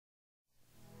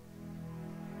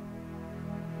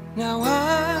Now I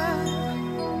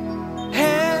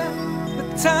had the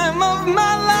time of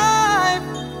my life.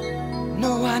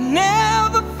 No, I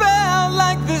never felt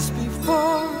like this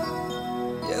before.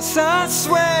 Yes, I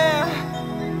swear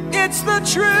it's the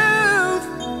truth,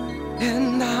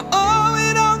 and I owe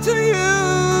it all to you.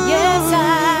 Yes,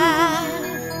 I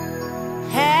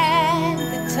had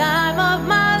the time of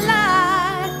my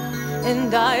life,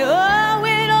 and I owe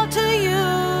it all to you.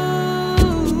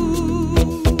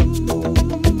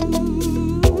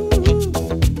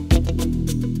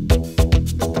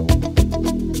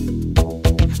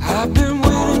 I've been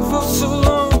waiting for so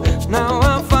long. Now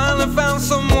I finally found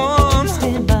someone.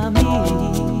 Stand by me.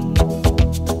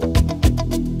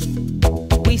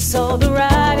 We saw the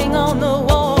writing on the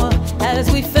wall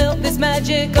as we felt this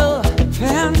magical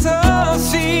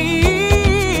fantasy.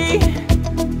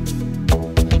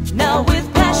 Now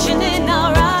with passion in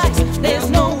our eyes, there's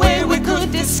no way we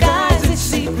could disguise it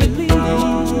secretly.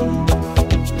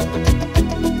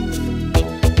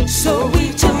 So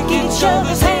we took each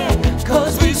other's hand,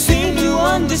 'cause we seem to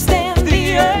understand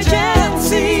the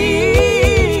urgency.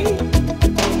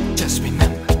 Just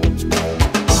remember,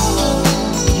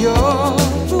 you're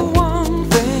the one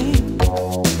thing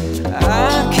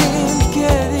I can't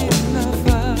get enough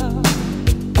of.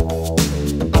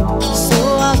 So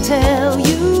I'll tell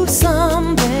you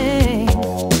something.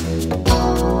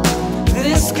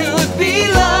 This could be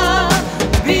love,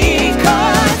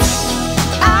 because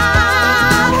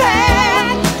I've had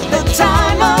the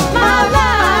time of my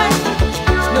life.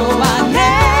 No, I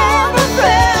never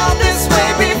felt this way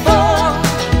before.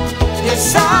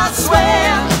 Yes, I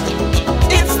swear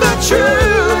it's the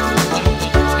truth,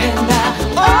 and I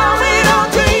owe it all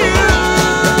to you.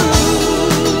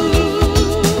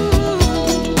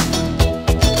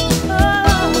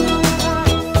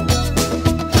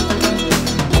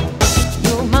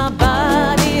 You're my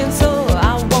body and soul.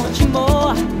 I want you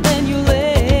more than you'll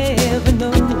ever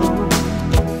know.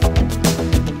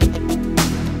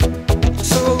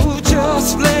 So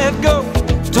just let go.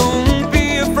 Don't be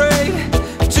afraid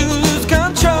to lose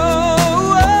control.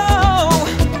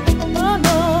 Oh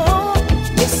no,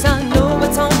 yes I know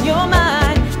what's on your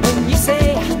mind when you say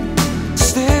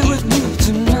Stay with me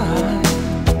tonight.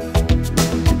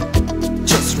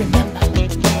 Just remember,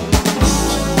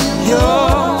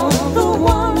 you're the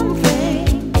one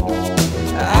thing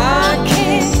I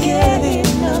can't get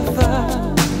enough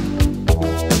of.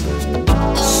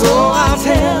 So I'll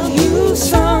tell you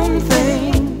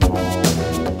something.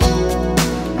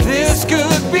 This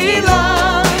could be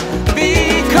love,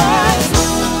 because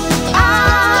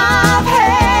I've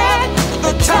had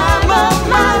the time of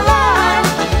my life.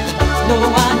 No,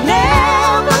 I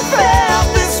never felt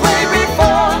this way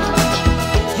before.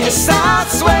 Yes, I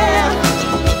swear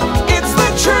it's the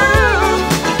truth,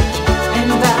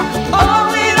 and I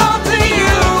owe it all to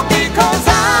you, because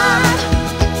I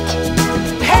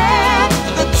had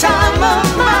the time of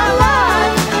my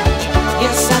life.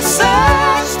 Yes, I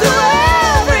searched through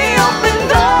every open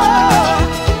door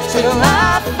till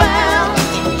I found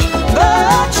the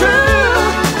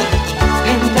truth,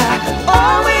 and I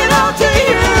owe it all to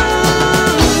you.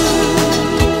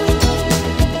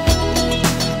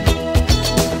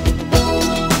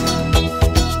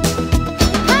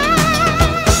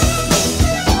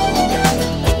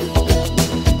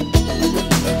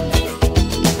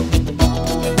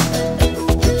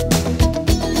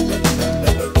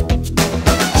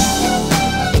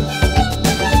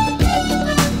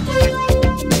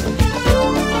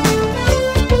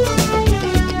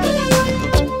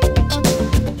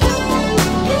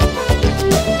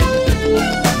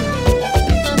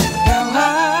 Now I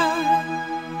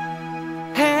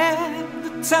had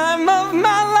the time of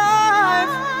my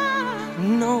life.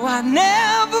 No, I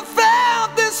never felt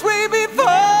this way before.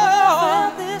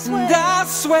 And I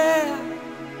swear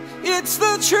it's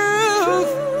the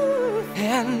truth,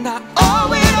 and I